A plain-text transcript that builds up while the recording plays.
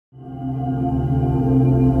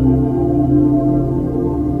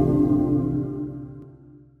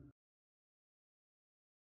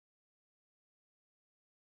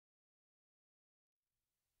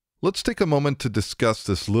Let's take a moment to discuss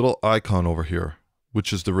this little icon over here,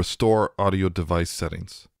 which is the Restore Audio Device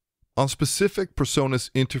Settings. On specific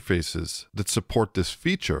PreSonus interfaces that support this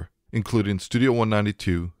feature, including Studio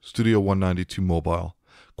 192, Studio 192 Mobile,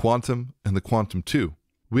 Quantum, and the Quantum 2,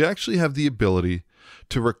 we actually have the ability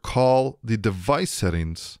to recall the device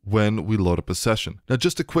settings when we load up a session. Now,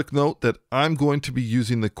 just a quick note that I'm going to be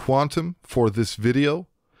using the Quantum for this video,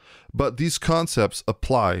 but these concepts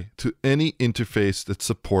apply to any interface that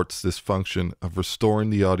supports this function of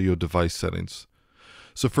restoring the audio device settings.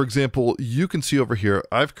 So for example, you can see over here,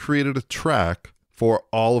 I've created a track for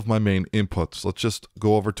all of my main inputs. Let's just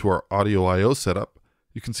go over to our audio I/O setup.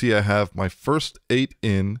 You can see I have my first 8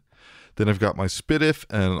 in, then I've got my SPDIF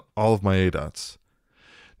and all of my ADATs.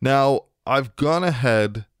 Now, I've gone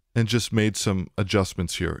ahead and just made some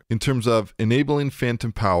adjustments here in terms of enabling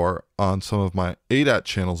phantom power on some of my ADAT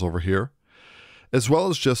channels over here, as well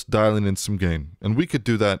as just dialing in some gain. And we could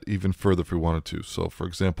do that even further if we wanted to. So for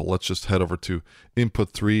example, let's just head over to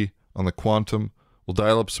input 3 on the Quantum. We'll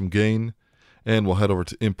dial up some gain, and we'll head over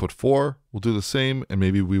to input 4. We'll do the same, and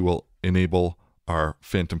maybe we will enable our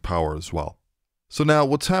phantom power as well. So now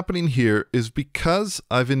what's happening here is because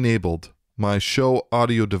I've enabled my show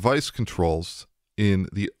audio device controls in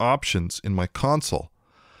the options in my console,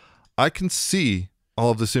 I can see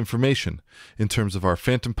all of this information in terms of our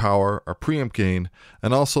phantom power, our preamp gain,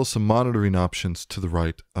 and also some monitoring options to the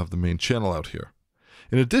right of the main channel out here.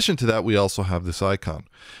 In addition to that, we also have this icon.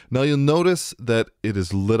 Now you'll notice that it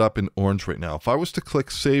is lit up in orange right now. If I was to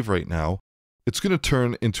click save right now, it's going to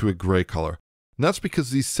turn into a gray color. And that's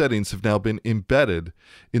because these settings have now been embedded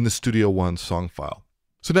in the Studio One song file.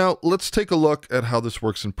 So now let's take a look at how this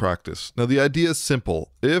works in practice. Now the idea is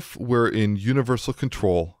simple. If we're in universal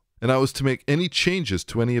control and I was to make any changes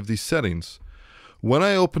to any of these settings, when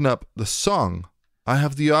I open up the song, I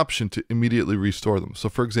have the option to immediately restore them. So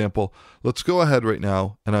for example, let's go ahead right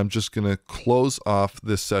now and I'm just going to close off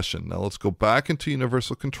this session. Now let's go back into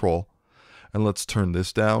universal control and let's turn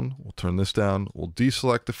this down. We'll turn this down. We'll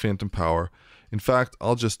deselect the phantom power. In fact,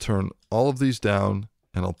 I'll just turn all of these down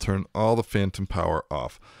and I'll turn all the phantom power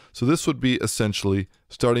off. So this would be essentially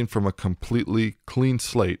starting from a completely clean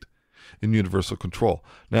slate in universal control.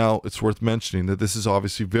 Now, it's worth mentioning that this is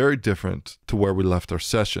obviously very different to where we left our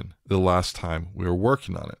session the last time we were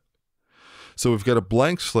working on it. So we've got a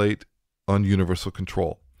blank slate on universal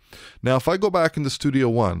control. Now, if I go back into Studio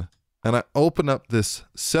One and I open up this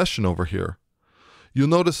session over here, you'll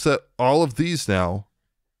notice that all of these now,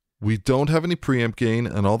 we don't have any preamp gain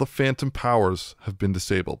and all the phantom powers have been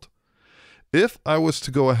disabled. If I was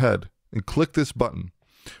to go ahead and click this button,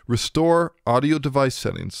 Restore Audio Device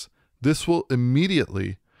Settings, this will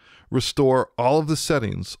immediately restore all of the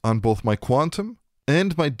settings on both my Quantum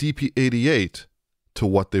and my DP88 to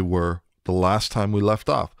what they were the last time we left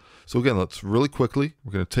off. So again, let's really quickly,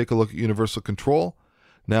 we're going to take a look at universal control.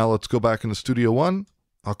 Now let's go back into Studio One.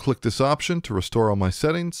 I'll click this option to restore all my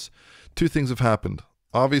settings. Two things have happened.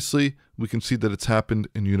 Obviously, we can see that it's happened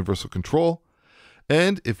in universal control.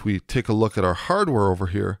 And if we take a look at our hardware over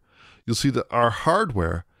here, you'll see that our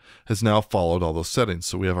hardware has now followed all those settings.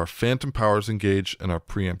 So we have our phantom powers engaged and our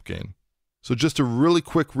preamp gain. So just a really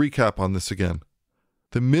quick recap on this again.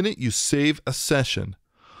 The minute you save a session,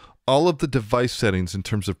 all of the device settings in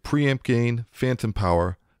terms of preamp gain, phantom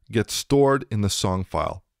power, get stored in the song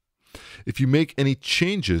file. If you make any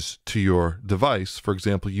changes to your device, for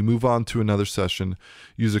example, you move on to another session,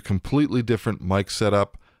 use a completely different mic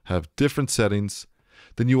setup, have different settings,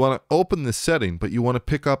 then you want to open this setting, but you want to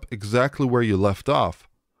pick up exactly where you left off.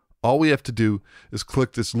 All we have to do is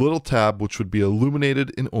click this little tab, which would be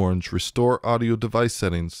illuminated in orange, Restore Audio Device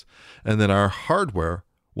Settings, and then our hardware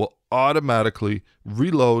will automatically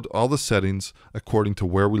reload all the settings according to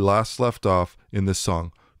where we last left off in this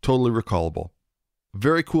song. Totally recallable.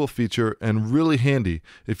 Very cool feature and really handy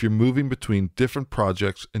if you're moving between different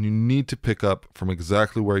projects and you need to pick up from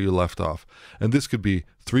exactly where you left off. And this could be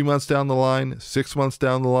 3 months down the line, 6 months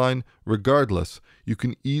down the line. Regardless, you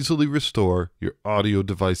can easily restore your audio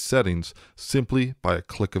device settings simply by a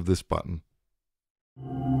click of this button.